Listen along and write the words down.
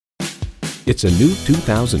It's a new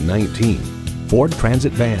 2019 Ford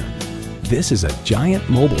Transit van. This is a giant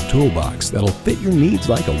mobile toolbox that'll fit your needs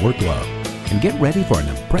like a work glove. And get ready for an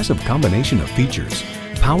impressive combination of features: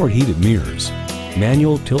 power heated mirrors,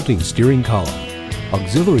 manual tilting steering column,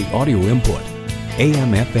 auxiliary audio input,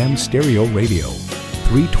 AM/FM stereo radio,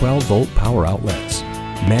 3 12-volt power outlets,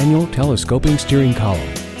 manual telescoping steering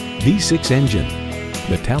column, V6 engine,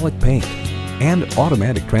 metallic paint, and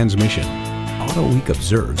automatic transmission. AutoWeek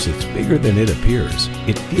observes it's bigger than it appears.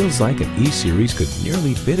 It feels like an E-Series could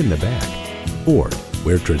nearly fit in the back. Ford,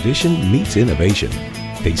 where tradition meets innovation.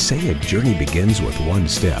 They say a journey begins with one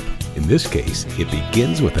step. In this case, it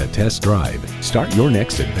begins with a test drive. Start your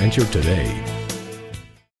next adventure today.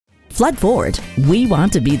 Flood Ford, we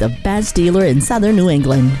want to be the best dealer in Southern New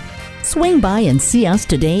England. Swing by and see us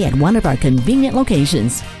today at one of our convenient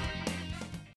locations.